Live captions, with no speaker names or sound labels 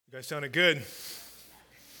You guys sounded good.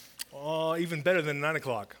 Oh, even better than 9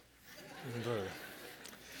 o'clock. Even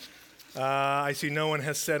better. I see no one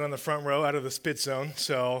has sat on the front row out of the spit zone,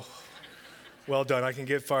 so well done. I can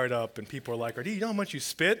get fired up, and people are like, "RD, you know how much you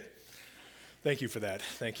spit?" Thank you for that.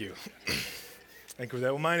 Thank you. Thank you for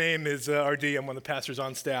that. Well, my name is RD. I'm one of the pastors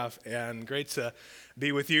on staff, and great to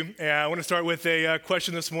be with you. And I want to start with a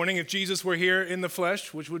question this morning. If Jesus were here in the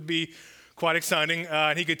flesh, which would be quite exciting,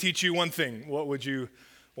 and he could teach you one thing, what would you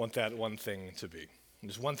want that one thing to be?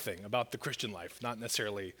 Just one thing about the Christian life, not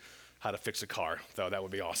necessarily how to fix a car, though that would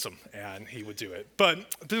be awesome, and he would do it.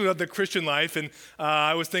 But about the Christian life, and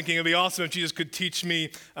I was thinking it would be awesome if Jesus could teach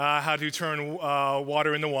me how to turn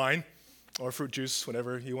water into wine, or fruit juice,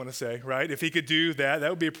 whatever you want to say, right? If he could do that, that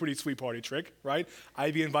would be a pretty sweet party trick, right?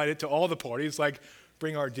 I'd be invited to all the parties, like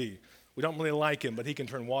bring RD. We don't really like him, but he can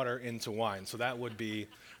turn water into wine, so that would be,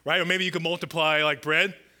 right? Or maybe you could multiply like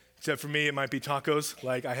bread, except for me, it might be tacos.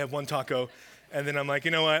 Like I have one taco, and then I'm like,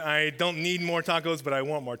 you know what? I don't need more tacos, but I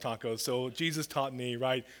want more tacos. So Jesus taught me,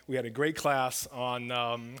 right? We had a great class on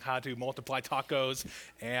how to multiply tacos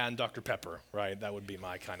and Dr. Pepper, right? That would be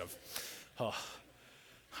my kind of, oh,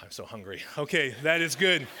 I'm so hungry. Okay, that is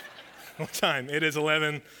good. What time? It is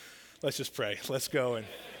 11. Let's just pray. Let's go. And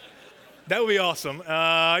that would be awesome.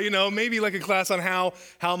 Maybe like a class on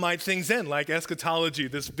how might things end, like eschatology,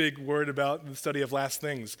 this big word about the study of last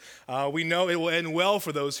things. We know it will end well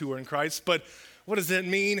for those who are in Christ, but what does that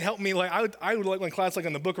mean? Help me. Like I would like one class like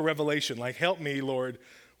on the book of Revelation. Like, help me, Lord.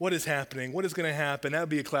 What is happening? What is going to happen? That would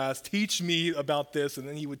be a class. Teach me about this, and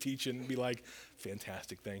then he would teach it and be like,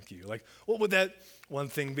 fantastic, thank you. Like, what would that one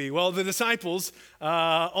thing be? Well, the disciples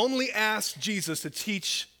only asked Jesus to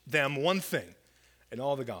teach them one thing in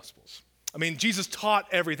all the Gospels. I mean, Jesus taught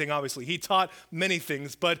everything, obviously. He taught many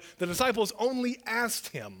things, but the disciples only asked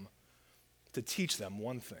him to teach them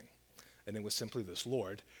one thing. And it was simply this: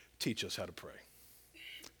 Lord, teach us how to pray.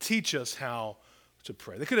 Teach us how to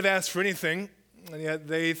pray. They could have asked for anything, and yet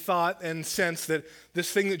they thought and sensed that this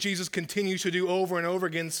thing that Jesus continues to do over and over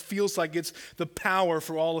again feels like it's the power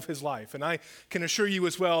for all of his life. And I can assure you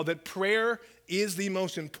as well that prayer is the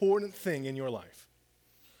most important thing in your life.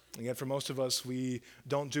 And yet for most of us, we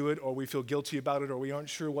don't do it, or we feel guilty about it, or we aren't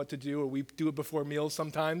sure what to do, or we do it before meals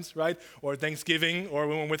sometimes, right? Or Thanksgiving, or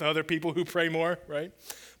when we're with other people who pray more, right?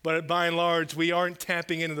 But by and large, we aren't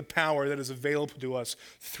tapping into the power that is available to us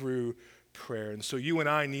through prayer. And so you and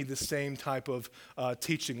I need the same type of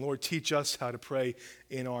teaching. Lord, teach us how to pray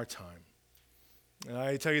in our time. And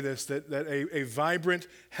I tell you this, that a vibrant,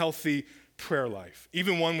 healthy prayer life,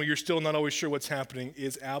 even one where you're still not always sure what's happening,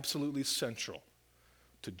 is absolutely central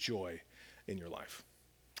to joy in your life.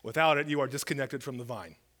 Without it, you are disconnected from the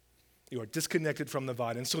vine. You are disconnected from the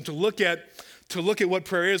vine. And so to look at what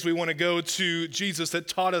prayer is, we want to go to Jesus that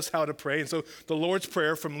taught us how to pray. And so the Lord's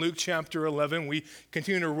Prayer from Luke chapter 11, we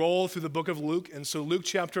continue to roll through the book of Luke. And so Luke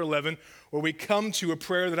chapter 11, where we come to a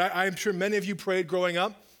prayer that I'm sure many of you prayed growing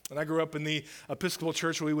up. And I grew up in the Episcopal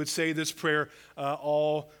church where we would say this prayer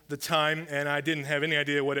all the time, and I didn't have any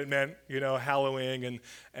idea what it meant, hallowing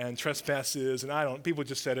and trespasses, and people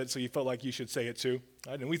just said it, so you felt like you should say it too.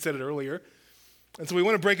 Right? And we said it earlier. And so we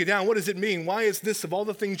want to break it down. What does it mean? Why is this, of all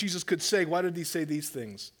the things Jesus could say, why did he say these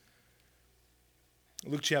things?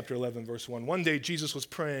 Luke chapter 11, verse 1. One day Jesus was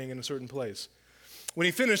praying in a certain place. When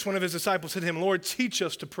he finished, one of his disciples said to him, Lord, teach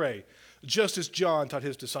us to pray, just as John taught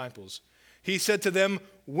his disciples. He said to them,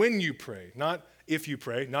 when you pray, not if you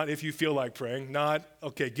pray, not if you feel like praying, not,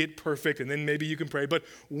 okay, get perfect and then maybe you can pray, but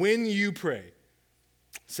when you pray,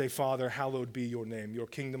 say, Father, hallowed be your name, your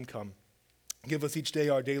kingdom come. Give us each day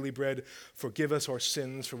our daily bread. Forgive us our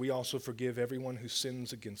sins, for we also forgive everyone who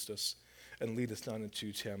sins against us. And lead us not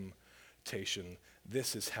into temptation.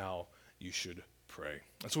 This is how you should pray.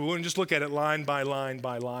 And so we want to just look at it line by line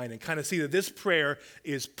by line and kind of see that this prayer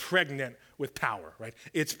is pregnant with power, right?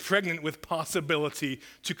 It's pregnant with possibility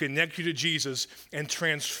to connect you to Jesus and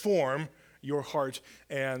transform your heart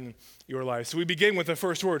and your life. So we begin with the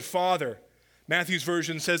first word, Father. Matthew's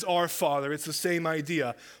version says our Father. It's the same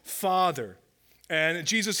idea, Father. And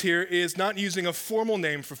Jesus here is not using a formal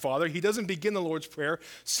name for Father. He doesn't begin the Lord's Prayer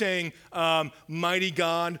saying, mighty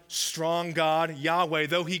God, strong God, Yahweh,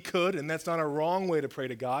 though he could, and that's not a wrong way to pray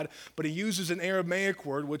to God, but he uses an Aramaic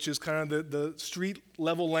word, which is kind of the street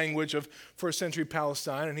level language of first century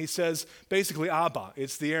Palestine, and he says basically Abba.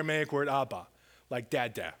 It's the Aramaic word Abba, like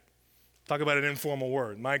dad. Talk about an informal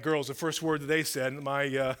word. My girls, the first word that they said,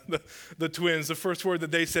 the twins, the first word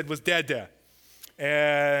that they said was dad.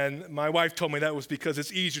 And my wife told me that was because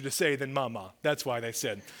it's easier to say than mama. That's why they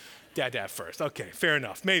said dad first. Okay, fair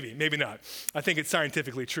enough. Maybe not. I think it's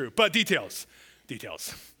scientifically true. But details.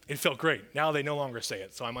 It felt great. Now they no longer say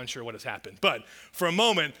it, so I'm unsure what has happened. But for a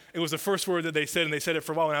moment, it was the first word that they said, and they said it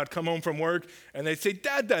for a while, and I would come home from work, and they'd say,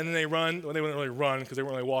 Dada, and then they run. Well, they wouldn't really run because they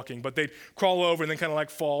weren't really walking, but they'd crawl over and then kind of like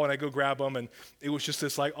fall, and I'd go grab them, and it was just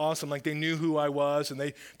this like awesome, like they knew who I was, and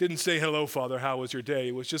they didn't say, hello, Father, how was your day?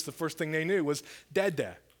 It was just the first thing they knew was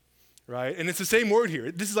Dada, right? And it's the same word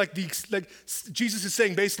here. This is like Jesus is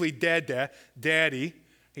saying basically Dada, Daddy.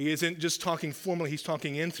 He isn't just talking formally, he's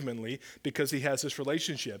talking intimately because he has this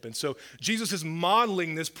relationship. And so Jesus is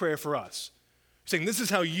modeling this prayer for us, saying this is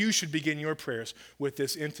how you should begin your prayers, with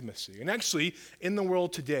this intimacy. And actually, in the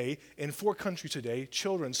world today, in 4 countries today,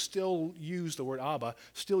 children still use the word Abba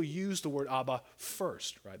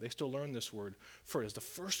first, right? They still learn this word first. It's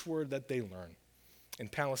the first word that they learn in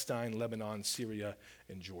Palestine, Lebanon, Syria,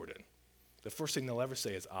 and Jordan. The first thing they'll ever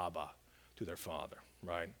say is Abba to their father,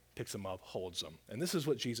 right? Picks them up, holds them. And this is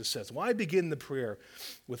what Jesus says. Why begin the prayer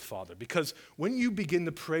with Father? Because when you begin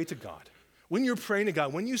to pray to God, when you're praying to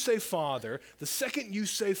God, when you say Father, the second you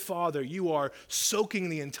say Father, you are soaking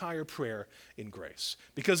the entire prayer in grace.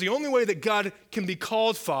 Because the only way that God can be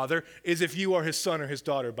called Father is if you are his son or his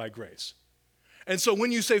daughter by grace. And so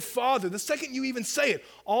when you say Father, the second you even say it,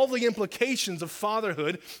 all the implications of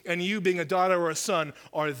fatherhood and you being a daughter or a son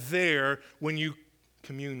are there when you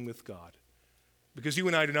commune with God. Because you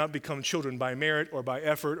and I do not become children by merit or by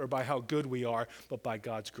effort or by how good we are, but by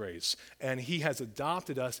God's grace. And he has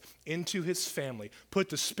adopted us into his family, put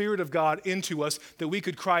the Spirit of God into us that we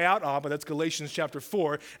could cry out, Abba. That's Galatians chapter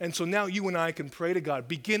 4. And so now you and I can pray to God,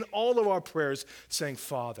 begin all of our prayers saying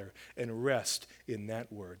Father, and rest in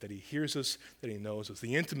that word, that he hears us, that he knows us.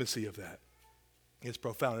 The intimacy of that is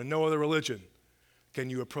profound. In no other religion can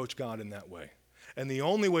you approach God in that way. And the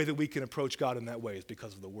only way that we can approach God in that way is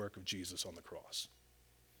because of the work of Jesus on the cross.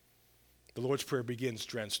 The Lord's Prayer begins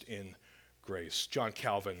drenched in grace. John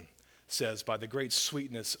Calvin says, by the great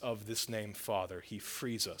sweetness of this name, Father, he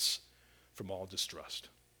frees us from all distrust.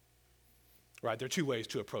 Right? There are 2 ways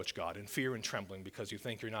to approach God: in fear and trembling because you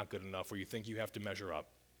think you're not good enough or you think you have to measure up.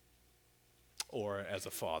 Or as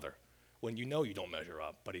a father, when you know you don't measure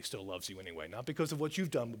up, but he still loves you anyway. Not because of what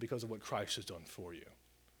you've done, but because of what Christ has done for you.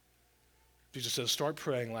 Jesus says, start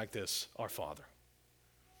praying like this: Our Father,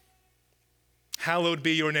 hallowed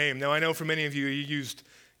be your name. Now, I know for many of you, you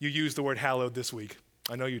used the word hallowed this week.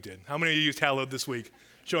 I know you did. How many of you used hallowed this week?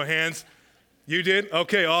 Show of hands. You did?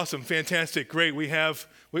 Okay, awesome, fantastic, great.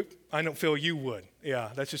 I don't feel you would. Yeah,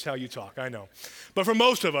 that's just how you talk, I know. But for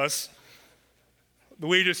most of us,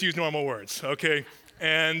 we just use normal words, okay?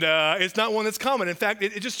 And it's not one that's common. In fact,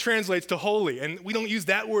 it just translates to holy. And we don't use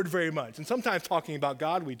that word very much. And sometimes talking about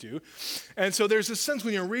God, we do. And so there's this sense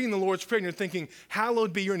when you're reading the Lord's Prayer and you're thinking,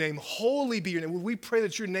 hallowed be your name, holy be your name. When we pray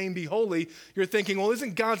that your name be holy, you're thinking, well,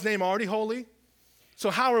 isn't God's name already holy? So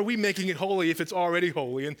how are we making it holy if it's already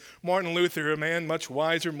holy? And Martin Luther, a man much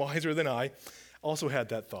wiser than I, also had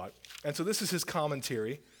that thought. And so this is his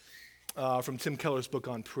commentary from Tim Keller's book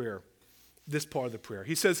on prayer, this part of the prayer.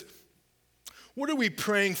 He says, what are we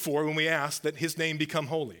praying for when we ask that his name become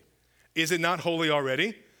holy? Is it not holy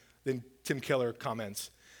already? Then Tim Keller comments,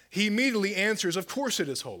 he immediately answers, of course it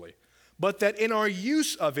is holy, but that in our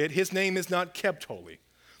use of it, his name is not kept holy.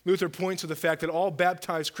 Luther points to the fact that all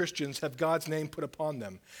baptized Christians have God's name put upon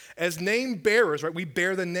them. As name bearers, right, we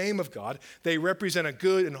bear the name of God. They represent a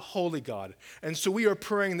good and holy God. And so we are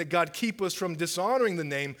praying that God keep us from dishonoring the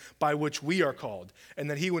name by which we are called, and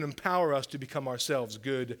that he would empower us to become ourselves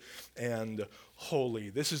good and holy.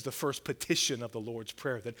 This is the first petition of the Lord's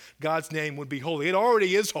Prayer, that God's name would be holy. It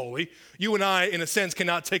already is holy. You and I, in a sense,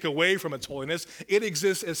 cannot take away from its holiness. It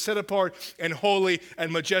exists as set apart and holy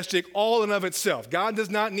and majestic all in of itself. God does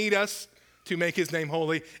not need us to make his name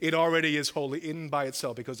holy. It already is holy in by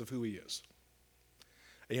itself because of who he is.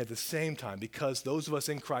 And yet at the same time, because those of us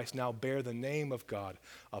in Christ now bear the name of God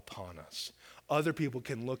upon us, other people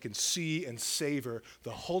can look and see and savor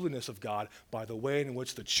the holiness of God by the way in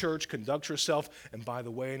which the church conducts herself and by the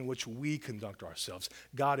way in which we conduct ourselves.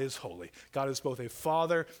 God is holy. God is both a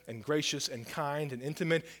father and gracious and kind and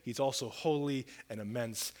intimate. He's also holy and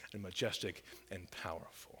immense and majestic and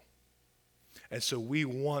powerful. And so we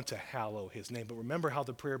want to hallow his name. But remember how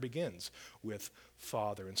the prayer begins with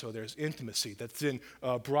Father. And so there's intimacy that's then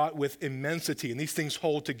brought with immensity. And these things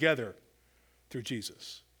hold together through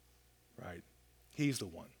Jesus, right? He's the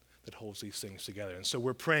one that holds these things together. And so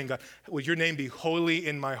we're praying, God, would your name be holy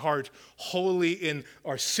in my heart, holy in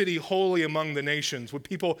our city, holy among the nations? Would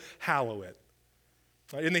people hallow it?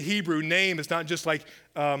 In the Hebrew, name is not just like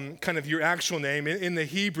kind of your actual name. In the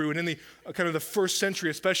Hebrew and in the kind of the first century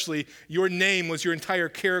especially, your name was your entire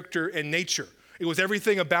character and nature. It was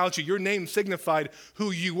everything about you. Your name signified who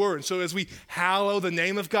you were. And so as we hallow the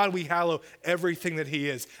name of God, we hallow everything that he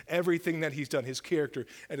is, everything that he's done, his character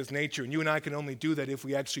and his nature. And you and I can only do that if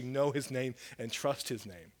we actually know his name and trust his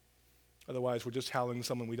name. Otherwise, we're just hallowing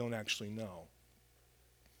someone we don't actually know.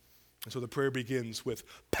 And so the prayer begins with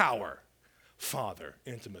power, Father,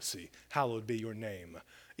 intimacy, hallowed be your name,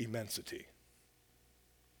 immensity.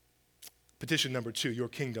 Petition number 2, your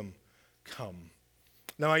kingdom come.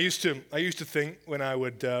 Now, I used to think when I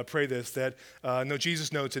would pray this that,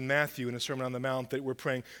 Jesus notes in Matthew in the Sermon on the Mount that we're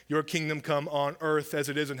praying, your kingdom come on earth as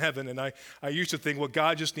it is in heaven. And I used to think, well,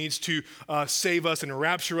 God just needs to save us and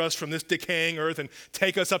rapture us from this decaying earth and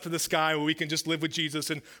take us up to the sky where we can just live with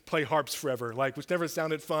Jesus and play harps forever, which never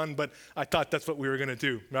sounded fun, but I thought that's what we were going to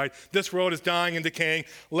do, right? This world is dying and decaying.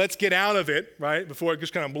 Let's get out of it, right, before it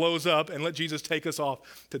just kind of blows up and let Jesus take us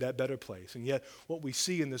off to that better place. And yet what we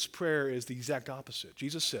see in this prayer is the exact opposite.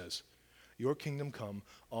 Jesus says, your kingdom come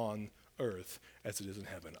on earth as it is in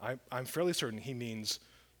heaven. I'm fairly certain he means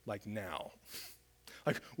like now.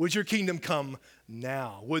 Like, would your kingdom come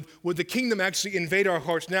now? Would the kingdom actually invade our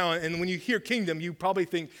hearts now? And when you hear kingdom, you probably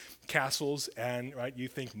think castles and, right, you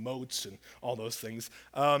think moats and all those things.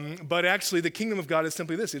 But actually, the kingdom of God is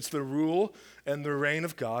simply this. It's the rule and the reign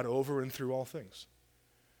of God over and through all things.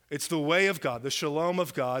 It's the way of God, the shalom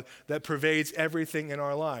of God that pervades everything in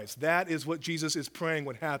our lives. That is what Jesus is praying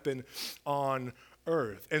would happen on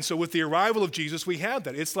earth. And so with the arrival of Jesus, we have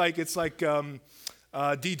that. It's like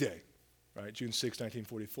D-Day, right? June 6,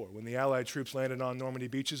 1944, when the Allied troops landed on Normandy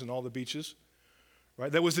beaches and all the beaches,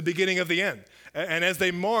 right? That was the beginning of the end. And as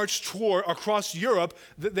they marched across Europe,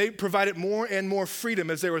 they provided more and more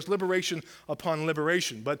freedom as there was liberation upon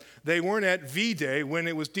liberation. But they weren't at V-Day when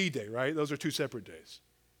it was D-Day, right? Those are two separate days.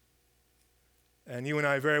 And you and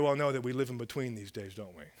I very well know that we live in between these days,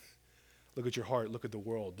 don't we? Look at your heart, look at the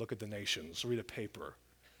world, look at the nations, read a paper.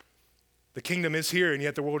 The kingdom is here, and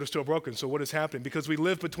yet the world is still broken. So what is happening? Because we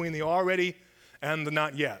live between the already and the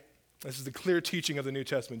not yet. This is the clear teaching of the New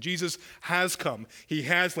Testament. Jesus has come. He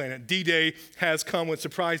has landed. D-Day has come, which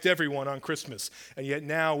surprised everyone on Christmas. And yet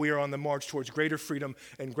now we are on the march towards greater freedom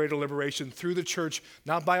and greater liberation through the church,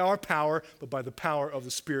 not by our power, but by the power of the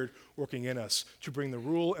Spirit working in us to bring the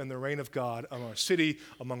rule and the reign of God on our city,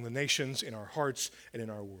 among the nations, in our hearts, and in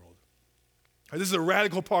our world. This is a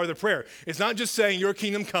radical part of the prayer. It's not just saying, your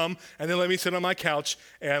kingdom come, and then let me sit on my couch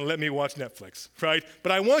and let me watch Netflix, right?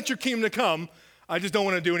 But I want your kingdom to come. I just don't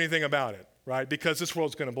want to do anything about it, right? Because this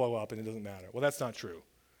world's going to blow up and it doesn't matter. Well, that's not true.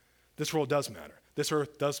 This world does matter. This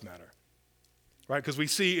earth does matter, right? Because we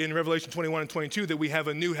see in Revelation 21 and 22 that we have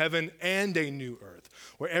a new heaven and a new earth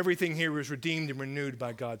where everything here is redeemed and renewed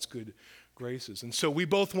by God's good graces. And so we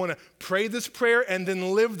both want to pray this prayer and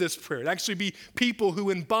then live this prayer. Actually be people who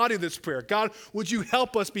embody this prayer. God, would you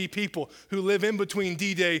help us be people who live in between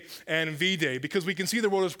D-Day and V-Day? Because we can see the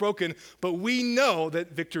world is broken, but we know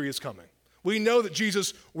that victory is coming. We know that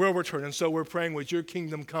Jesus will return, and so we're praying, would your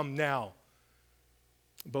kingdom come now,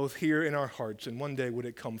 both here in our hearts, and one day would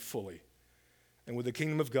it come fully, and would the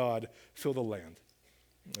kingdom of God fill the land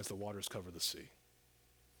as the waters cover the sea.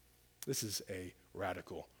 This is a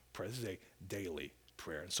radical prayer. This is a daily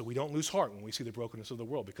prayer, and so we don't lose heart when we see the brokenness of the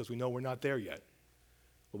world because we know we're not there yet,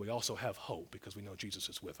 but we also have hope because we know Jesus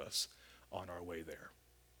is with us on our way there.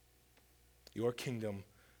 Your kingdom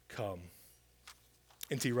come.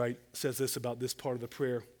 N.T. Wright says this about this part of the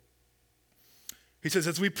prayer. He says,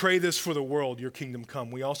 as we pray this for the world, your kingdom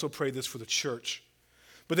come, we also pray this for the church.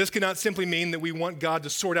 But this cannot simply mean that we want God to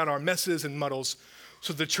sort out our messes and muddles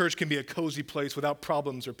so the church can be a cozy place without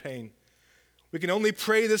problems or pain. We can only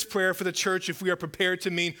pray this prayer for the church if we are prepared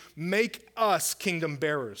to mean, make us kingdom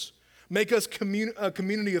bearers. Make us a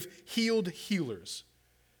community of healed healers.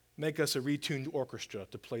 Make us a retuned orchestra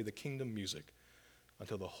to play the kingdom music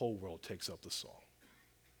until the whole world takes up the song.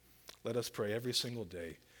 Let us pray every single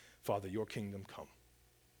day, Father, your kingdom come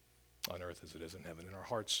on earth as it is in heaven, in our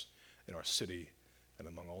hearts, in our city, and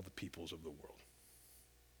among all the peoples of the world.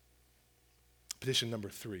 Petition number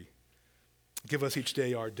 3, give us each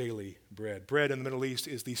day our daily bread. Bread in the Middle East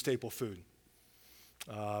is the staple food.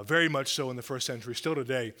 Very much so in the first century. Still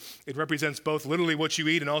today, it represents both literally what you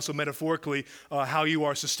eat and also metaphorically how you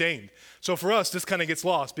are sustained. So for us, this kind of gets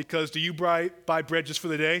lost because do you buy bread just for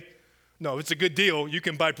the day? No, if it's a good deal, you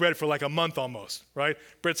can buy bread for like a month almost, right?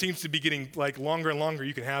 Bread seems to be getting like longer and longer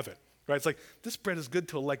you can have it, right? It's like, this bread is good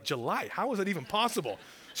till like July. How is that even possible?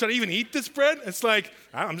 Should I even eat this bread? It's like,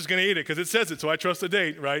 I'm just going to eat it because it says it, so I trust the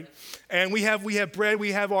date, right? And we have bread.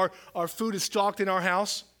 We have our food is stocked in our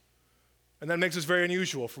house, and that makes us very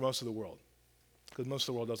unusual for most of the world because most of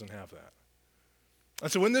the world doesn't have that.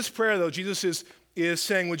 And so in this prayer, though, Jesus is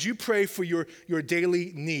saying, would you pray for your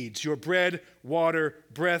daily needs, your bread, water,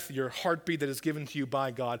 breath, your heartbeat that is given to you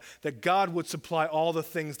by God, that God would supply all the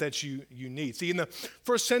things that you need. See, in the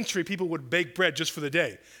first century, people would bake bread just for the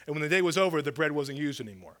day. And when the day was over, the bread wasn't used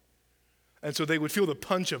anymore. And so they would feel the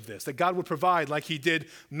punch of this, that God would provide, like he did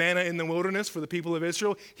manna in the wilderness for the people of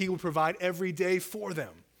Israel, he would provide every day for them.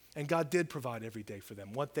 And God did provide every day for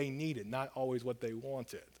them, what they needed, not always what they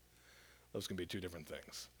wanted. Those can be two different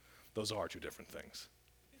things. Those are two different things.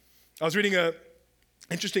 I was reading an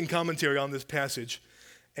interesting commentary on this passage,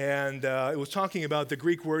 and it was talking about the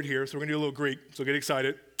Greek word here. So we're going to do a little Greek, so get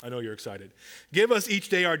excited. I know you're excited. Give us each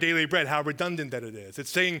day our daily bread. How redundant that it is. It's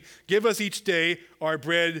saying, give us each day our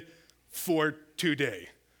bread for today.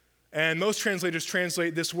 And most translators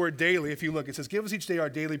translate this word daily. If you look, it says, give us each day our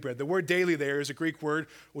daily bread. The word daily there is a Greek word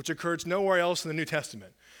which occurs nowhere else in the New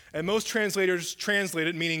Testament. And most translators translate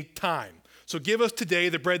it meaning time. So give us today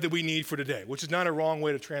the bread that we need for today, which is not a wrong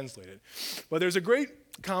way to translate it. But there's a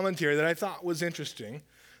great commentary that I thought was interesting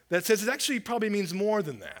that says it actually probably means more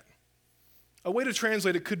than that. A way to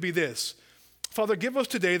translate it could be this: Father, give us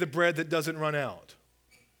today the bread that doesn't run out.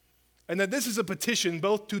 And that this is a petition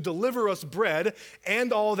both to deliver us bread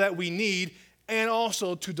and all that we need, and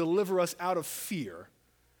also to deliver us out of fear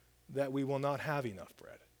that we will not have enough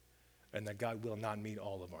bread and that God will not meet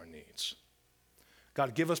all of our needs.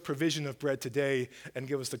 God, give us provision of bread today and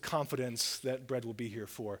give us the confidence that bread will be here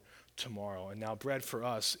for tomorrow. And now bread for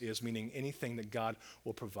us is meaning anything that God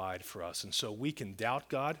will provide for us. And so we can doubt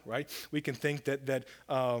God, right? We can think that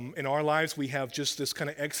in our lives we have just this kind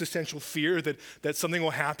of existential fear that something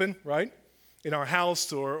will happen, right? In our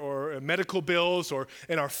house or medical bills or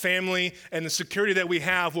in our family, and the security that we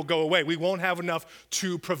have will go away. We won't have enough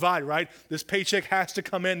to provide, right? This paycheck has to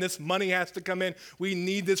come in. This money has to come in. We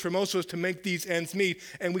need this for most of us to make these ends meet,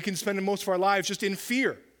 and we can spend most of our lives just in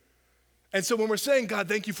fear. And so when we're saying, God,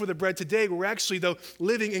 thank you for the bread today, we're actually, though,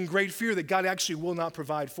 living in great fear that God actually will not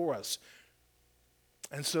provide for us.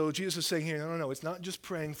 And so Jesus is saying here, no, it's not just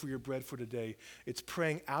praying for your bread for today. It's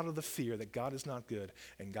praying out of the fear that God is not good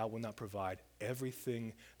and God will not provide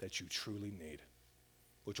everything that you truly need,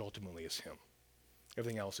 which ultimately is him.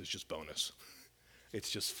 Everything else is just bonus. It's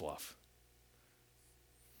just fluff.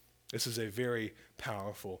 This is a very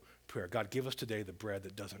powerful prayer. God, give us today the bread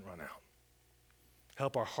that doesn't run out.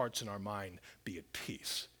 Help our hearts and our mind be at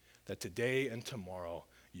peace that today and tomorrow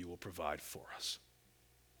you will provide for us.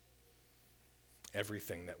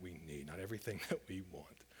 Everything that we need, not everything that we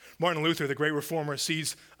want. Martin Luther, the great reformer,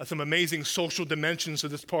 sees some amazing social dimensions to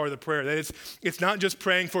this part of the prayer. That it's not just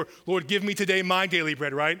praying for, Lord, give me today my daily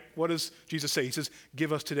bread, right? What does Jesus say? He says,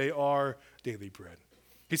 give us today our daily bread.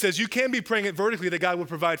 He says you can be praying it vertically that God will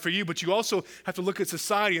provide for you, but you also have to look at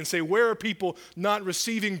society and say, where are people not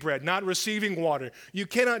receiving bread, not receiving water? You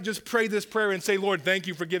cannot just pray this prayer and say, Lord, thank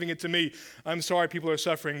you for giving it to me. I'm sorry people are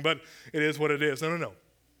suffering, but it is what it is. No.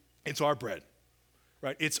 It's our bread.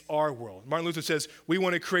 Right? It's our world. Martin Luther says we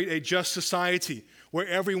want to create a just society where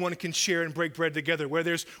everyone can share and break bread together, where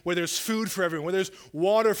there's food for everyone, where there's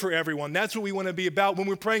water for everyone. That's what we want to be about. When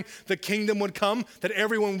we're praying the kingdom would come, that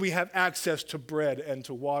everyone we have access to bread and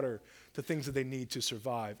to water, to things that they need to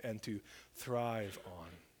survive and to thrive on.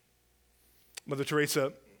 Mother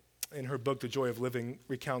Teresa, in her book, The Joy of Living,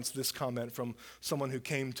 recounts this comment from someone who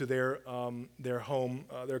came to their home,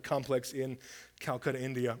 their complex in Calcutta,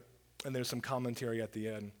 India. And there's some commentary at the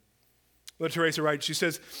end. Mother Teresa writes, she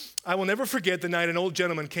says, I will never forget the night an old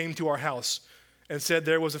gentleman came to our house and said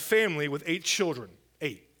there was a family with 8 children,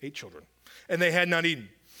 eight children, and they had not eaten.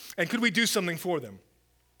 And could we do something for them?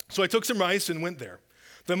 So I took some rice and went there.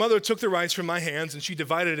 The mother took the rice from my hands and she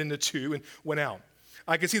divided it into 2 and went out.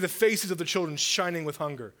 I could see the faces of the children shining with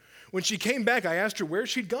hunger. When she came back, I asked her where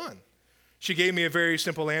she'd gone. She gave me a very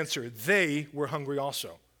simple answer. They were hungry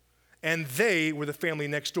also. And they were the family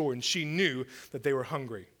next door, and she knew that they were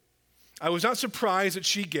hungry. I was not surprised that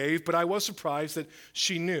she gave, but I was surprised that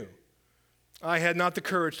she knew. I had not the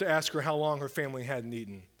courage to ask her how long her family hadn't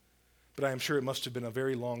eaten, but I am sure it must have been a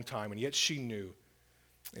very long time, and yet she knew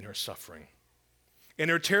in her suffering. In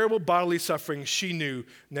her terrible bodily suffering, she knew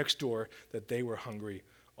next door that they were hungry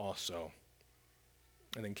also.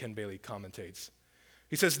 And then Ken Bailey commentates.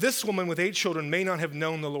 He says, this woman with 8 children may not have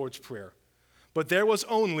known the Lord's Prayer, but there was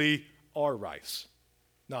only our rice,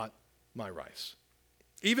 not my rice.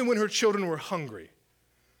 Even when her children were hungry,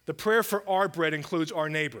 the prayer for our bread includes our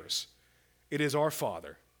neighbors. It is our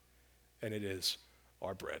Father, and it is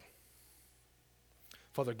our bread.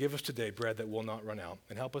 Father, give us today bread that will not run out,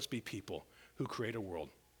 and help us be people who create a world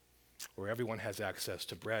where everyone has access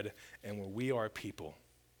to bread and where we are people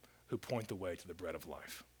who point the way to the bread of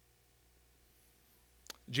life.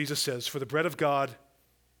 Jesus says, "For the bread of God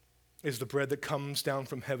is the bread that comes down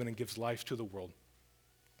from heaven and gives life to the world."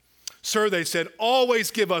 "Sir," they said, "always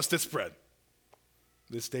give us this bread,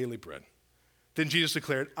 this daily bread." Then Jesus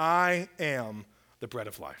declared, "I am the bread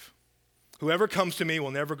of life. Whoever comes to me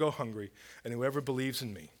will never go hungry, and whoever believes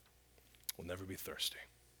in me will never be thirsty."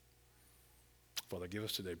 Father, give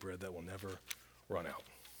us today bread that will never run out.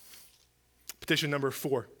 Petition number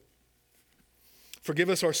 4. Forgive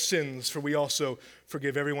us our sins, for we also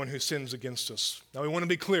forgive everyone who sins against us. Now we want to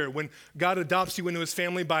be clear. When God adopts you into his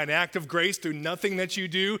family by an act of grace through nothing that you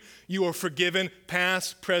do, you are forgiven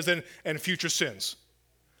past, present, and future sins.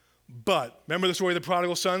 But remember the story of the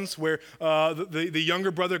prodigal sons where the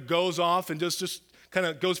younger brother goes off and just kind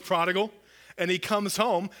of goes prodigal, and he comes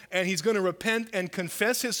home and he's going to repent and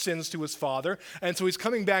confess his sins to his father. And so he's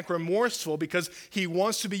coming back remorseful because he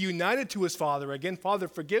wants to be united to his father again. "Father,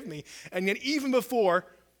 forgive me." And yet even before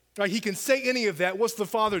he can say any of that, what's the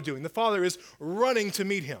father doing? The father is running to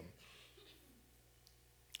meet him.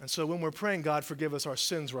 And so when we're praying, "God, forgive us our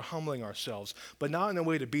sins," we're humbling ourselves, but not in a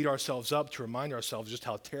way to beat ourselves up, to remind ourselves just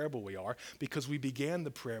how terrible we are, because we began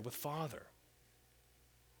the prayer with Father.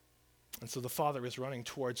 And so the Father is running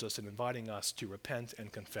towards us and inviting us to repent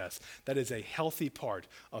and confess. That is a healthy part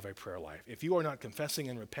of a prayer life. If you are not confessing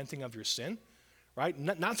and repenting of your sin, right,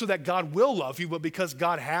 not so that God will love you, but because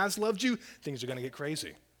God has loved you, things are going to get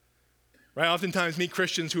crazy. Right? I oftentimes meet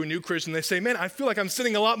Christians who are new Christians, they say, "Man, I feel like I'm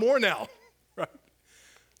sinning a lot more now." Right?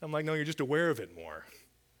 I'm like, no, you're just aware of it more.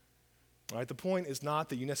 All right, the point is not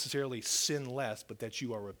that you necessarily sin less, but that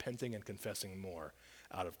you are repenting and confessing more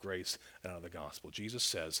out of grace and out of the gospel. Jesus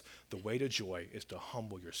says the way to joy is to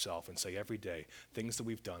humble yourself and say every day, things that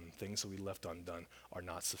we've done, things that we left undone are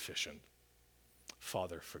not sufficient.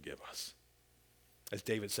 Father, forgive us. As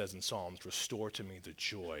David says in Psalms, "Restore to me the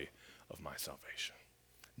joy of my salvation."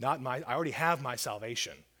 I already have my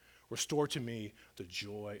salvation. Restore to me the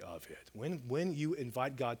joy of it. When you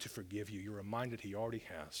invite God to forgive you, you're reminded he already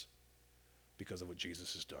has because of what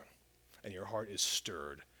Jesus has done. And your heart is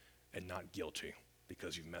stirred and not guilty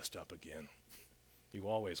because you've messed up again. You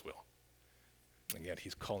always will. And yet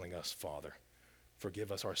he's calling us, "Father, forgive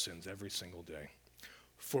us our sins every single day.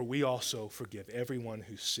 For we also forgive everyone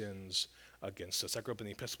who sins against us." I grew up in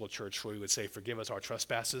the Episcopal Church where we would say, "Forgive us our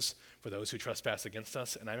trespasses for those who trespass against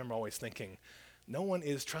us." And I remember always thinking, no one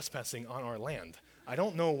is trespassing on our land. I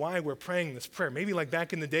don't know why we're praying this prayer. Maybe like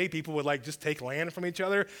back in the day, people would like just take land from each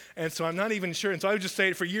other. And so I'm not even sure. And so I would just say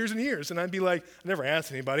it for years and years. And I'd be like, I never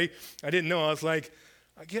asked anybody. I didn't know. I was like,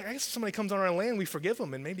 I guess if somebody comes on our land, we forgive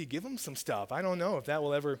them and maybe give them some stuff. I don't know if that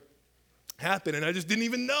will ever happen. And I just didn't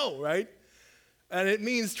even know, right? And it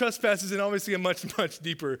means trespasses in obviously a much, much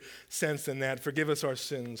deeper sense than that. Forgive us our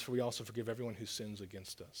sins, for we also forgive everyone who sins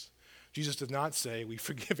against us. Jesus does not say we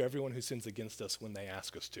forgive everyone who sins against us when they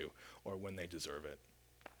ask us to or when they deserve it.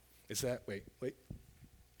 Is that, wait.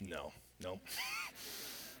 No.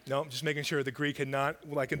 No, just making sure the Greek had not,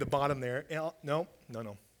 like in the bottom there. No.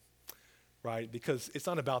 Right? Because it's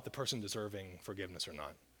not about the person deserving forgiveness or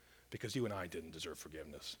not. Because you and I didn't deserve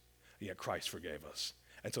forgiveness. Yet Christ forgave us.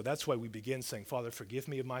 And so that's why we begin saying, "Father, forgive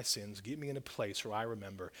me of my sins. Get me in a place where I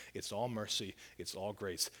remember it's all mercy, it's all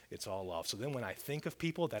grace, it's all love." So then when I think of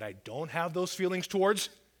people that I don't have those feelings towards,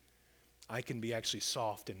 I can be actually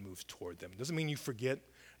soft and move toward them. It doesn't mean you forget.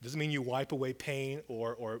 It doesn't mean you wipe away pain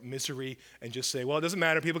or misery and just say, "Well, it doesn't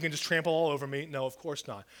matter. People can just trample all over me." No, of course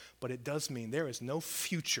not. But it does mean there is no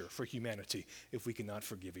future for humanity if we cannot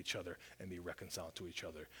forgive each other and be reconciled to each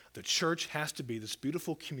other. The church has to be this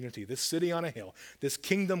beautiful community, this city on a hill, this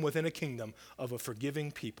kingdom within a kingdom of a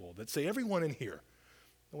forgiving people that say everyone in here,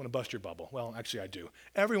 I want to bust your bubble. Well, actually I do.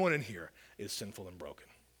 Everyone in here is sinful and broken.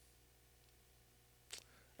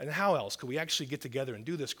 And how else could we actually get together and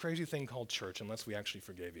do this crazy thing called church unless we actually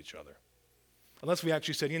forgave each other? Unless we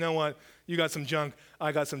actually said, "You know what, you got some junk,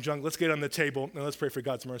 I got some junk, let's get on the table and let's pray for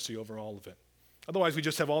God's mercy over all of it." Otherwise, we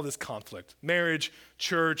just have all this conflict. Marriage,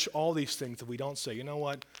 church, all these things that we don't say, "You know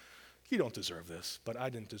what, you don't deserve this, but I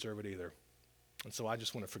didn't deserve it either. And so I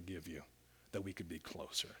just want to forgive you that we could be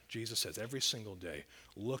closer." Jesus says every single day,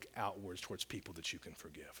 look outwards towards people that you can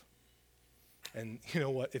forgive. And you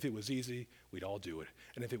know what? If it was easy, we'd all do it.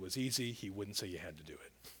 And if it was easy, he wouldn't say you had to do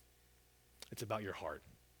it. It's about your heart.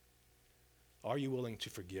 Are you willing to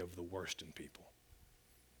forgive the worst in people?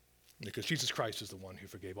 Because Jesus Christ is the one who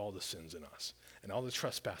forgave all the sins in us. And all the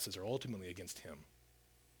trespasses are ultimately against him.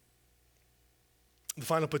 The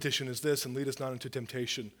final petition is this: "And lead us not into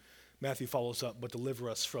temptation." Matthew follows up, "But deliver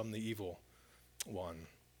us from the evil one."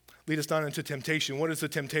 Lead us not into temptation. What is the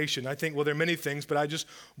temptation? I think, well, there are many things, but I just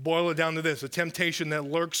boil it down to this. A temptation that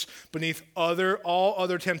lurks beneath all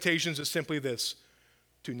other temptations is simply this: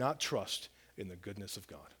 to not trust in the goodness of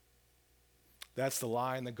God. That's the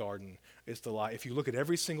lie in the garden. It's the lie. If you look at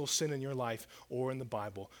every single sin in your life or in the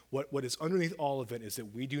Bible, what is underneath all of it is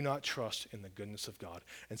that we do not trust in the goodness of God.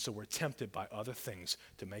 And so we're tempted by other things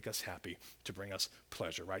to make us happy, to bring us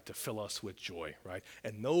pleasure, right? To fill us with joy, right?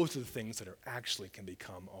 And those are the things that are actually can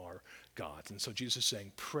become our gods. And so Jesus is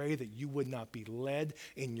saying, pray that you would not be led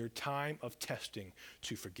in your time of testing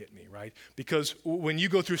to forget me, right? Because when you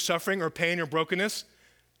go through suffering or pain or brokenness,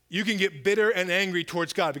 you can get bitter and angry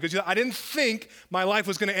towards God because I didn't think my life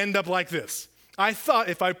was going to end up like this. I thought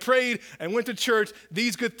if I prayed and went to church,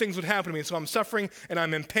 these good things would happen to me. And so I'm suffering and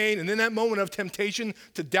I'm in pain. And in that moment of temptation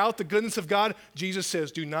to doubt the goodness of God, Jesus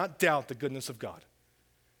says, do not doubt the goodness of God.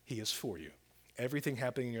 He is for you. Everything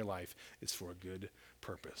happening in your life is for a good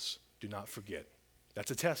purpose. Do not forget.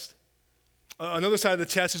 That's a test. Another side of the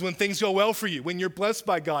test is when things go well for you, when you're blessed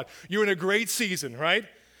by God. You're in a great season, right?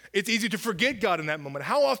 It's easy to forget God in that moment.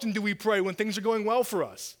 How often do we pray when things are going well for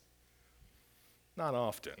us? Not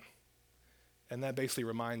often. And that basically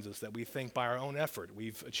reminds us that we think by our own effort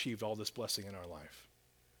we've achieved all this blessing in our life.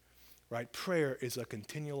 Right? Prayer is a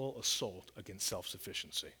continual assault against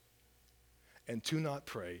self-sufficiency. And to not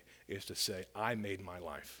pray is to say, I made my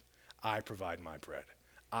life. I provide my bread.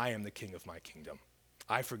 I am the king of my kingdom.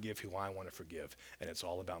 I forgive who I want to forgive, and it's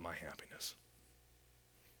all about my happiness.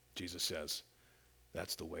 Jesus says,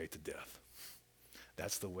 that's the way to death.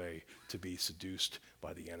 That's the way to be seduced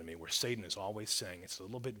by the enemy, where Satan is always saying it's a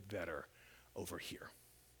little bit better over here.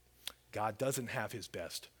 God doesn't have his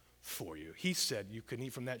best for you. He said you couldn't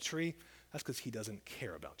eat from that tree. That's because he doesn't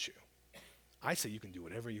care about you. I say you can do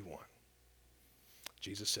whatever you want.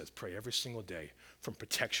 Jesus says pray every single day from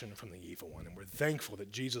protection from the evil one. And we're thankful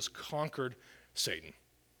that Jesus conquered Satan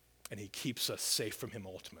and he keeps us safe from him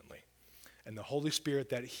ultimately. And the Holy Spirit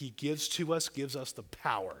that he gives to us gives us the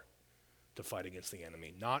power to fight against the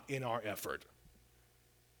enemy, not in our effort,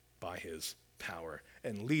 by his power,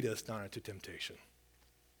 and lead us not into temptation.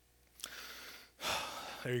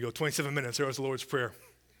 There you go, 27 minutes. There was the Lord's Prayer.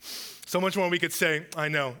 So much more we could say, I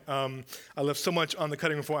know. I left so much on the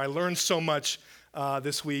cutting room floor. I learned so much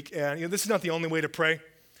this week. And this is not the only way to pray,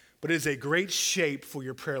 but it is a great shape for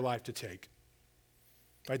your prayer life to take.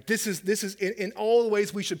 Right? This is in all the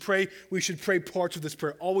ways we should pray parts of this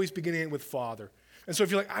prayer, always beginning it with Father. And so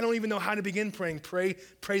if you're like, I don't even know how to begin praying, pray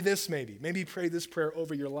this maybe. Maybe pray this prayer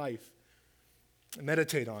over your life. And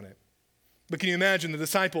meditate on it. But can you imagine the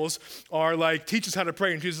disciples are like, teach us how to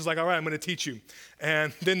pray. And Jesus is like, all right, I'm going to teach you.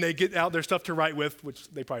 And then they get out their stuff to write with, which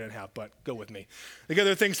they probably didn't have, but go with me. They get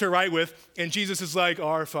their things to write with. And Jesus is like,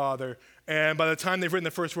 our Father. And by the time they've written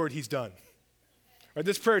the first word, he's done. Right?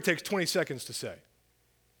 This prayer takes 20 seconds to say.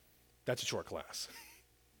 That's a short class.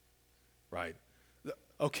 Right?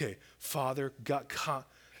 Okay, Father, God,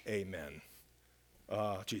 amen.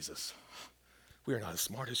 Jesus, we are not as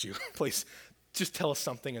smart as you. Please, just tell us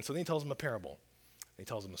something. And so then he tells them a parable. And he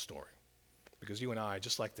tells them a story. Because you and I,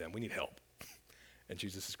 just like them, we need help. And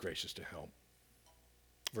Jesus is gracious to help.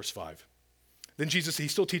 Verse 5. Then Jesus,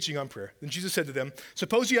 he's still teaching on prayer. Then Jesus said to them,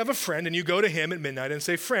 suppose you have a friend and you go to him at midnight and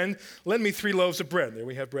say, friend, lend me 3 loaves of bread. There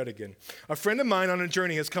we have bread again. A friend of mine on a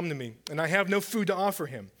journey has come to me, and I have no food to offer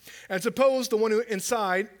him. And suppose the one who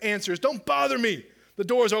inside answers, don't bother me. The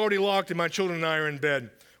door is already locked and my children and I are in bed.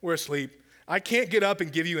 We're asleep. I can't get up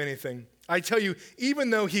and give you anything. I tell you, even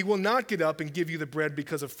though he will not get up and give you the bread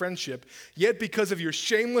because of friendship, yet because of your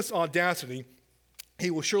shameless audacity, he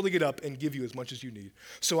will surely get up and give you as much as you need.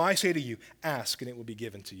 So I say to you, ask and it will be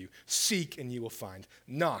given to you. Seek and you will find.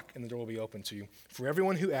 Knock and the door will be opened to you. For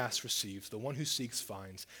everyone who asks receives, the one who seeks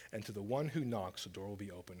finds, and to the one who knocks the door will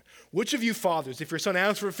be open. Which of you fathers, if your son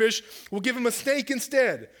asks for a fish, will give him a snake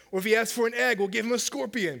instead? Or if he asks for an egg, will give him a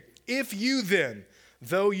scorpion? If you then,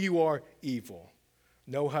 though you are evil,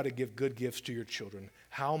 know how to give good gifts to your children,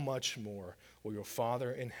 how much more will your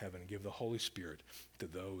Father in heaven give the Holy Spirit to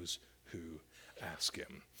those who ask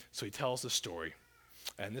him? So he tells the story,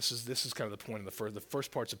 and this is kind of the point of the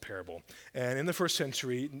first part's a parable. And in the first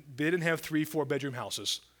century, they didn't have 3, 4 bedroom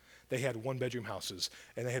houses. They had 1 bedroom houses,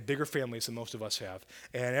 and they had bigger families than most of us have.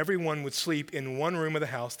 And everyone would sleep in one room of the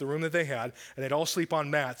house, the room that they had, and they'd all sleep on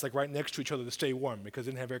mats, like right next to each other to stay warm, because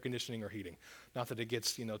they didn't have air conditioning or heating. Not that it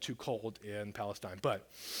gets, too cold in Palestine, but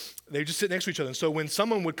they just sit next to each other. And so when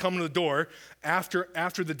someone would come to the door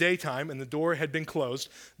after the daytime and the door had been closed,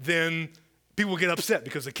 then people would get upset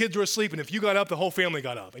because the kids were asleep, and if you got up, the whole family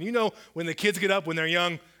got up. And when the kids get up when they're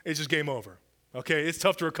young, it's just game over. Okay, it's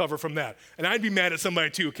tough to recover from that. And I'd be mad at somebody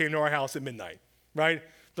too who came to our house at midnight, right?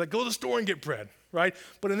 Like, go to the store and get bread. right?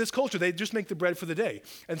 But in this culture, they just make the bread for the day.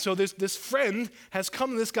 And so this friend has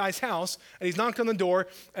come to this guy's house, and he's knocked on the door,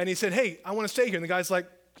 and he said, hey, I want to stay here. And the guy's like,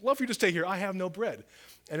 love for you to stay here. I have no bread.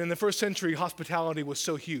 And in the first century, hospitality was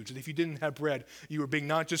so huge that if you didn't have bread, you were being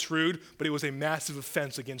not just rude, but it was a massive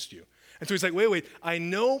offense against you. And so he's like, wait, I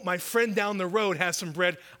know my friend down the road has some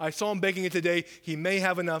bread. I saw him baking it today. He may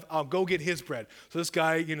have enough. I'll go get his bread. So this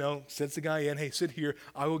guy, sets the guy in, hey, sit here.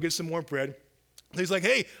 I will get some more bread. So he's like,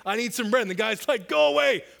 hey, I need some bread. And the guy's like, go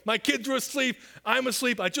away. My kids are asleep. I'm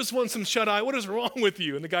asleep. I just want some shut-eye. What is wrong with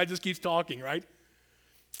you? And the guy just keeps talking, right?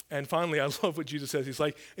 And finally, I love what Jesus says. He's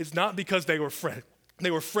like, it's not because they were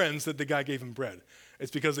friends that the guy gave him bread.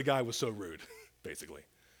 It's because the guy was so rude, basically.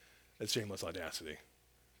 That's shameless audacity.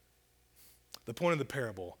 The point of the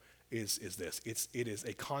parable is this. It is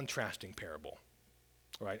a contrasting parable,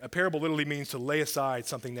 right? A parable literally means to lay aside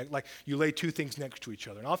something that, like you lay two things next to each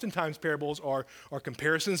other. And oftentimes parables are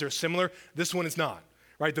comparisons. They're similar. This one is not,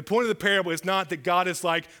 right? The point of the parable is not that God is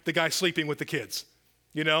like the guy sleeping with the kids.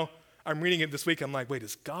 I'm reading it this week. I'm like, wait,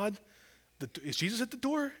 is Jesus at the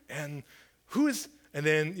door? And who is... And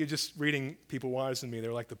then you're just reading people wiser than me.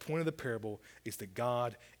 They're like, the point of the parable is that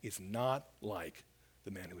God is not like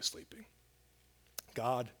the man who is sleeping.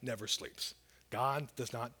 God never sleeps. God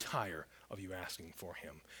does not tire of you asking for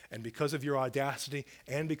him. And because of your audacity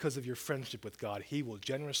and because of your friendship with God, he will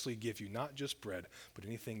generously give you not just bread, but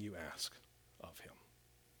anything you ask of him.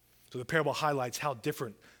 So the parable highlights how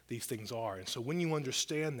different these things are. And so when you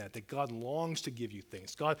understand that God longs to give you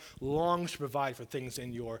things, God longs to provide for things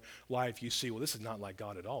in your life, you see, well, this is not like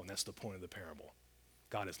God at all. And that's the point of the parable.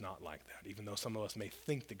 God is not like that. Even though some of us may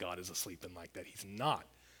think that God is asleep and like that, he's not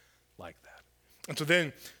like that. And so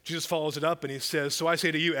then Jesus follows it up and he says, so I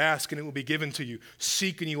say to you, ask and it will be given to you.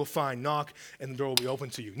 Seek and you will find. Knock and the door will be open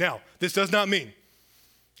to you. Now, this does not mean,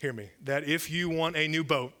 hear me, that if you want a new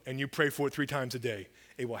boat and you pray for it 3 times a day,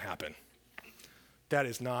 it will happen. That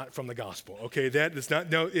is not from the gospel, okay? That is not,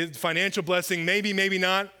 no, financial blessing, maybe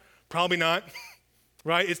not, probably not,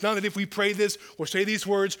 right? It's not that if we pray this or say these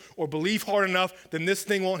words or believe hard enough, then this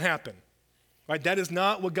thing won't happen. Right? That is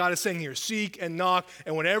not what God is saying here. Seek and knock,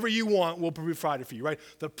 and whatever you want will be provided for you, right?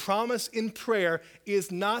 The promise in prayer is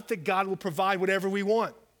not that God will provide whatever we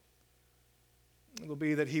want. It will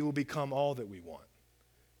be that he will become all that we want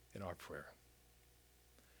in our prayer.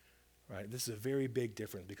 Right? This is a very big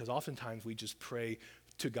difference because oftentimes we just pray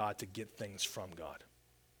to God to get things from God.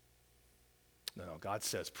 No, God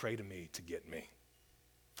says, pray to me to get me.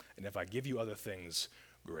 And if I give you other things,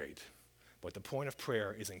 great. But the point of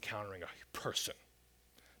prayer is encountering a person,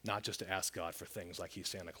 not just to ask God for things like he's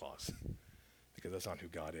Santa Claus, because that's not who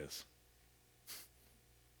God is.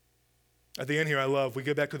 At the end here, we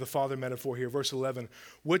get back to the father metaphor here, verse 11.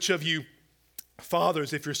 Which of you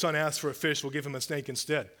fathers, if your son asks for a fish, will give him a snake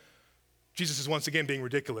instead? Jesus is once again being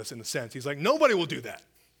ridiculous in the sense. He's like, nobody will do that,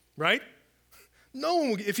 right? No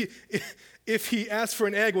one will. If he asks for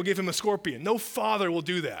an egg, we'll give him a scorpion. No father will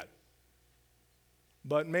do that.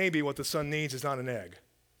 But maybe what the son needs is not an egg.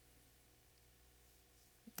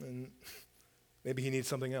 And maybe he needs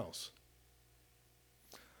something else.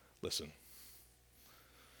 Listen.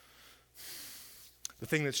 The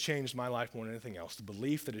thing that's changed my life more than anything else, the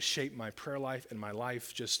belief that has shaped my prayer life and my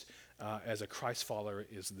life just as a Christ follower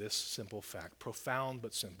is this simple fact, profound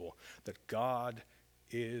but simple, that God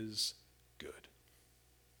is good.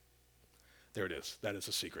 There it is. That is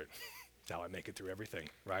the secret. That's how I make it through everything,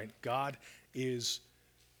 right? God is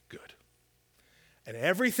good. And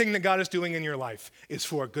everything that God is doing in your life is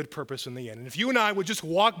for a good purpose in the end. And if you and I would just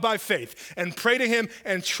walk by faith and pray to him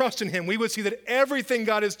and trust in him, we would see that everything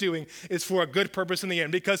God is doing is for a good purpose in the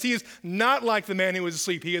end. Because he is not like the man who is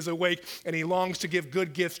asleep. He is awake and he longs to give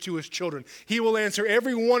good gifts to his children. He will answer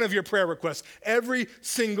every one of your prayer requests, every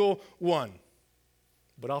single one.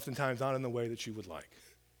 But oftentimes not in the way that you would like.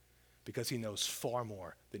 Because he knows far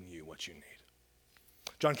more than you what you need.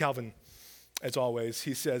 John Calvin, as always,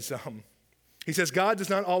 he says, God does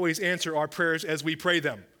not always answer our prayers as we pray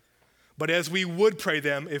them, but as we would pray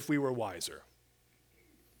them if we were wiser.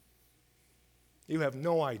 You have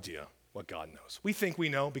no idea what God knows. We think we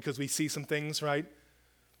know because we see some things, right?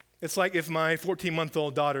 It's like if my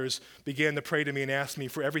 14-month-old daughters began to pray to me and ask me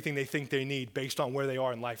for everything they think they need based on where they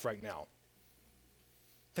are in life right now.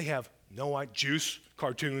 They have no idea. Juice,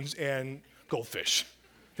 cartoons, and goldfish.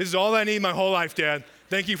 This is all I need my whole life, Dad.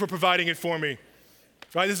 Thank you for providing it for me.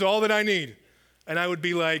 Right? This is all that I need. And I would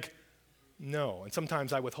be like, no. And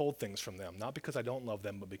sometimes I withhold things from them, not because I don't love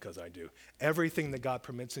them, but because I do. Everything that God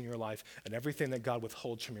permits in your life and everything that God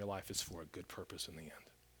withholds from your life is for a good purpose in the end.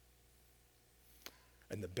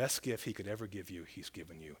 And the best gift he could ever give you, he's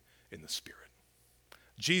given you in the Spirit.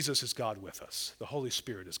 Jesus is God with us. The Holy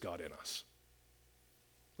Spirit is God in us.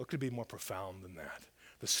 What could be more profound than that?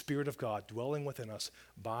 The Spirit of God dwelling within us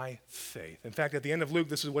by faith. In fact, at the end of Luke,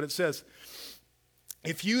 this is what it says.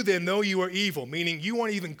 If you then, though you are evil, meaning you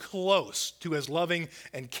aren't even close to as loving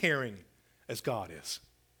and caring as God is,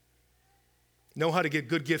 know how to give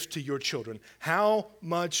good gifts to your children, how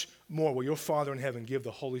much more will your Father in heaven give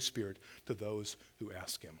the Holy Spirit to those who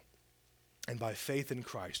ask him? And by faith in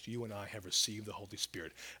Christ, you and I have received the Holy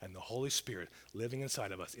Spirit. And the Holy Spirit living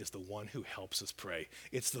inside of us is the one who helps us pray.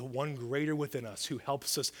 It's the one greater within us who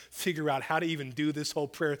helps us figure out how to even do this whole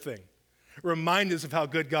prayer thing. Remind us of how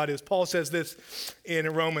good God is. Paul says this in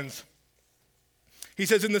Romans. He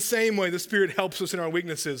says, in the same way, the Spirit helps us in our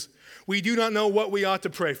weaknesses. We do not know what we ought to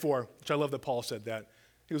pray for, which I love that Paul said that.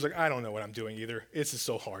 He was like, I don't know what I'm doing either. It's just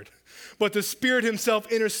so hard. But the Spirit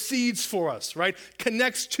himself intercedes for us, right?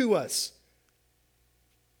 Connects to us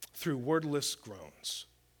through wordless groans.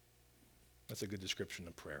 That's a good description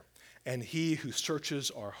of prayer. And he who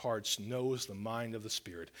searches our hearts knows the mind of the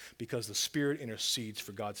Spirit, because the Spirit intercedes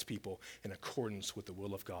for God's people in accordance with the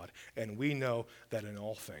will of God. And we know that in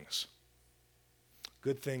all things,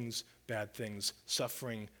 good things, bad things,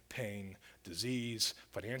 suffering, pain, disease,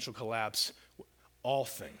 financial collapse, all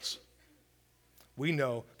things, we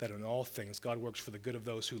know that in all things God works for the good of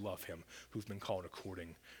those who love him, who've been called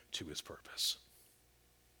according to his purpose.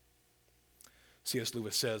 C.S.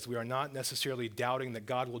 Lewis says, we are not necessarily doubting that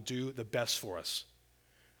God will do the best for us.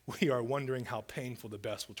 We are wondering how painful the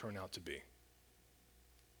best will turn out to be.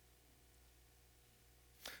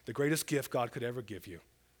 The greatest gift God could ever give you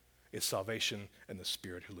is salvation and the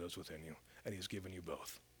Spirit who lives within you, and he's given you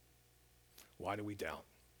both. Why do we doubt?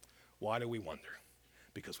 Why do we wonder?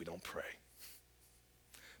 Because we don't pray.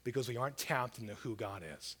 Because we aren't tapped into who God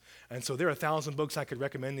is. And so there are 1,000 books I could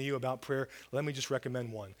recommend to you about prayer. Let me just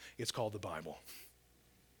recommend one. It's called the Bible.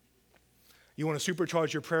 You want to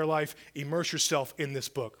supercharge your prayer life? Immerse yourself in this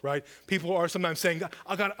book, right? People are sometimes saying,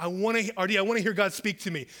 I want to hear God speak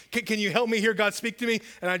to me. Can you help me hear God speak to me?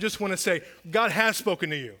 And I just want to say, God has spoken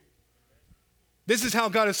to you. This is how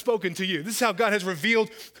God has spoken to you. This is how God has revealed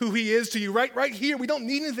who he is to you right here. We don't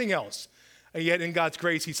need anything else. And yet in God's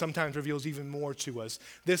grace, he sometimes reveals even more to us.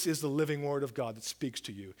 This is the living word of God that speaks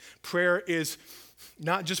to you. Prayer is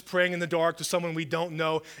not just praying in the dark to someone we don't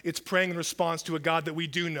know. It's praying in response to a God that we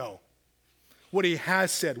do know. What he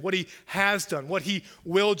has said, what he has done, what he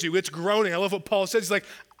will do. It's groaning. I love what Paul says. He's like,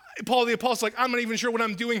 Paul the Apostle, like, I'm not even sure what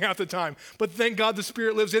I'm doing half the time. But thank God the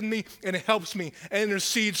Spirit lives in me and helps me and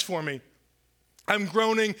intercedes for me. I'm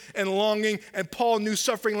groaning and longing, and Paul knew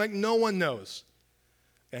suffering like no one knows.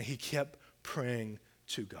 And he kept praying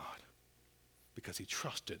to God because he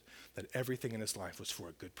trusted that everything in his life was for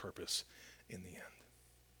a good purpose in the end.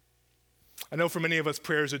 I know for many of us,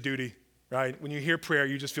 prayer is a duty, right? When you hear prayer,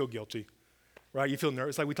 you just feel guilty, right? You feel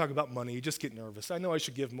nervous. Like we talk about money, you just get nervous. I know I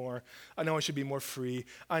should give more. I know I should be more free.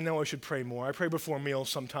 I know I should pray more. I pray before meals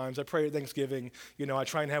sometimes. I pray at Thanksgiving. I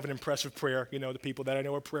try and have an impressive prayer, the people that I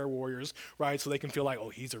know are prayer warriors, right? So they can feel like, oh,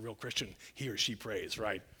 he's a real Christian. He or she prays,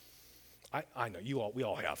 right? I know we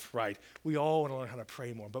all have, right? We all want to learn how to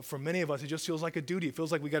pray more. But for many of us, it just feels like a duty. It feels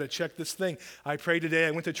like we got to check this thing. I prayed today.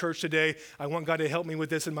 I went to church today. I want God to help me with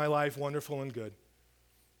this in my life. Wonderful and good.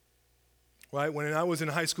 Right? When I was in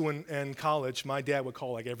high school and college, my dad would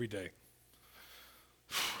call like every day.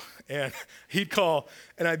 And he'd call,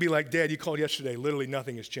 and I'd be like, Dad, you called yesterday. Literally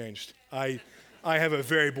nothing has changed. I have a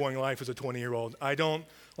very boring life as a 20-year-old. I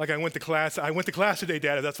went to class. I went to class today,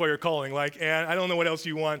 Dad, if that's why you're calling. And I don't know what else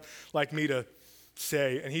you want, me to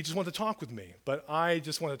say. And he just wanted to talk with me. But I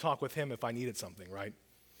just wanted to talk with him if I needed something, right?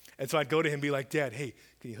 And so I'd go to him and be like, Dad, hey,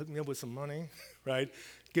 can you hook me up with some money, right?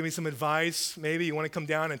 Give me some advice. Maybe you want to come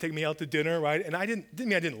down and take me out to dinner, right? And didn't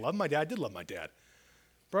mean I didn't love my dad. I did love my dad.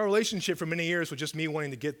 But our relationship for many years was just me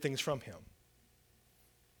wanting to get things from him.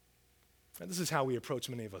 And this is how we approach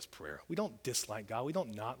many of us prayer. We don't dislike God. We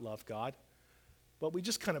don't not love God. But we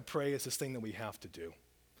just kind of pray as this thing that we have to do.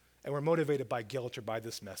 And we're motivated by guilt or by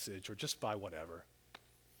this message or just by whatever.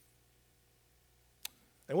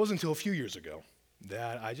 It wasn't until a few years ago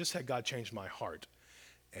that I just had God change my heart.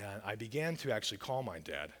 And I began to actually call my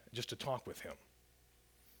dad just to talk with him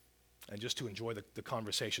and just to enjoy the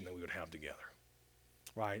conversation that we would have together,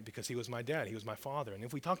 right? Because he was my dad. He was my father. And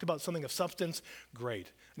if we talked about something of substance,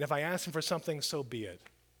 great. And if I asked him for something, so be it.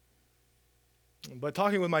 But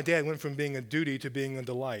talking with my dad went from being a duty to being a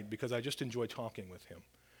delight because I just enjoy talking with him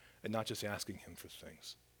and not just asking him for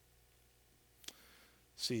things.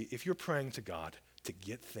 See, if you're praying to God to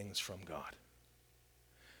get things from God,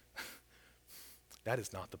 that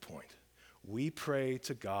is not the point. We pray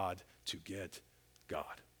to God to get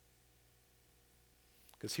God.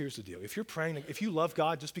 Because here's the deal. If you're praying, if you love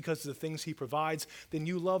God just because of the things he provides, then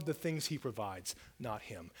you love the things he provides, not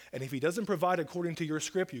him. And if he doesn't provide according to your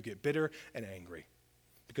script, you get bitter and angry.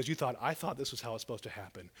 Because you thought, I thought this was how it's supposed to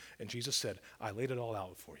happen. And Jesus said, I laid it all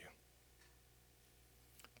out for you.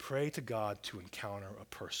 Pray to God to encounter a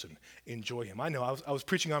person. Enjoy him. I know, I was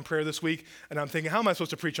preaching on prayer this week, and I'm thinking, how am I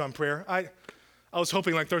supposed to preach on prayer? I was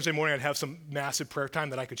hoping like Thursday morning I'd have some massive prayer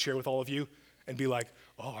time that I could share with all of you and be like,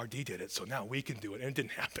 oh, RD did it, so now we can do it. And it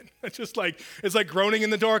didn't happen. It's like groaning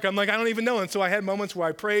in the dark. I'm like, I don't even know. And so I had moments where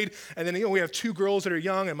I prayed, and then, we have 2 girls that are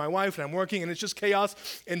young and my wife, and I'm working, and it's just chaos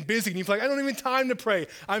and busy. And you feel like, I don't even have time to pray.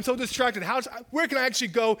 I'm so distracted. Where can I actually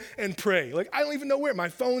go and pray? Like, I don't even know where. My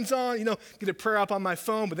phone's on, get a prayer up on my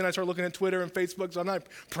phone, but then I start looking at Twitter and Facebook, so I'm not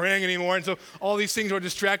praying anymore. And so all these things are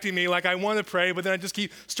distracting me. Like, I want to pray, but then I just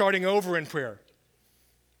keep starting over in prayer.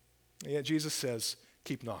 And yet Jesus says,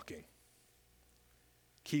 keep knocking.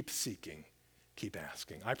 Keep seeking, keep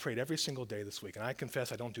asking. I prayed every single day this week, and I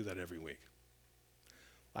confess I don't do that every week.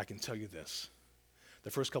 I can tell you this.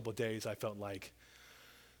 The first couple of days, I felt like,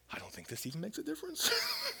 I don't think this even makes a difference,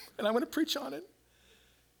 and I'm going to preach on it.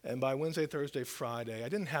 And by Wednesday, Thursday, Friday, I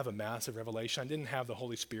didn't have a massive revelation. I didn't have the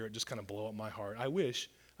Holy Spirit just kind of blow up my heart. I wish.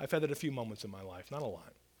 I've had that a few moments in my life, not a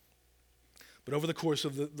lot. But over the course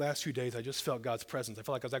of the last few days, I just felt God's presence. I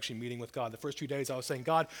felt like I was actually meeting with God. The first few days, I was saying,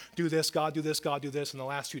 God, do this, God, do this, God, do this. And the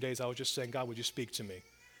last few days, I was just saying, God, would you speak to me?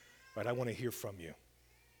 Right? I want to hear from you.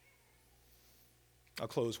 I'll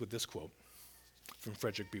close with this quote from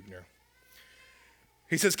Frederick Buechner.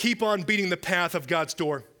 He says, keep on beating the path of God's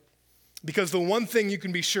door, because the one thing you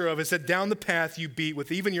can be sure of is that down the path you beat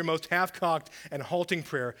with even your most half-cocked and halting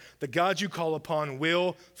prayer, the God you call upon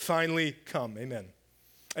will finally come. Amen.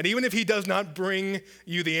 And even if he does not bring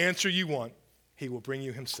you the answer you want, he will bring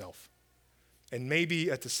you himself. And maybe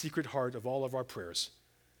at the secret heart of all of our prayers,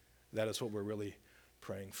 that is what we're really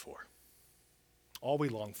praying for. All we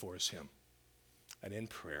long for is him. And in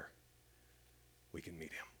prayer, we can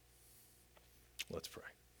meet him. Let's pray.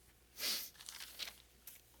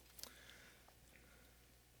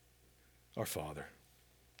 Our Father.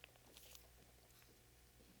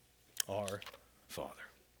 Our Father.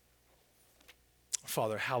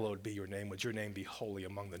 Father, hallowed be your name. Would your name be holy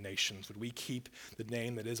among the nations? Would we keep the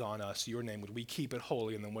name that is on us, your name, would we keep it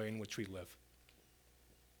holy in the way in which we live?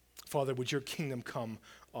 Father, would your kingdom come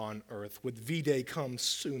on earth? Would V-Day come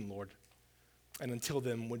soon, Lord? And until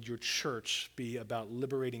then, would your church be about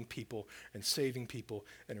liberating people and saving people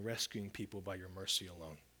and rescuing people by your mercy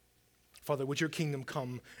alone? Father, would your kingdom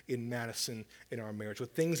come in Madison, in our marriage?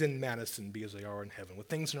 Would things in Madison be as they are in heaven? Would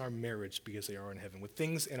things in our marriage be as they are in heaven? Would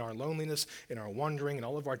things in our loneliness, in our wandering, and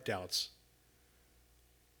all of our doubts,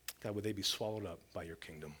 God, would they be swallowed up by your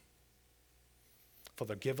kingdom?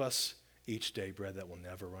 Father, give us each day bread that will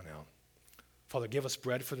never run out. Father, give us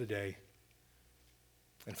bread for the day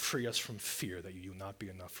and free us from fear that you will not be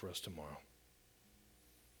enough for us tomorrow.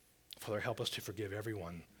 Father, help us to forgive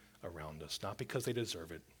everyone around us, not because they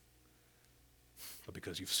deserve it, but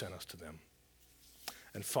because you've sent us to them.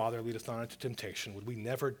 And Father, lead us not into temptation. Would we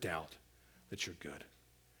never doubt that you're good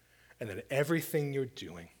and that everything you're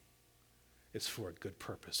doing is for a good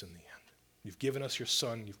purpose in the end. You've given us your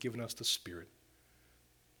Son. You've given us the Spirit.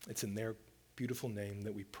 It's in their beautiful name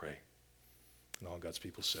that we pray. And all God's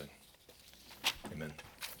people said, amen.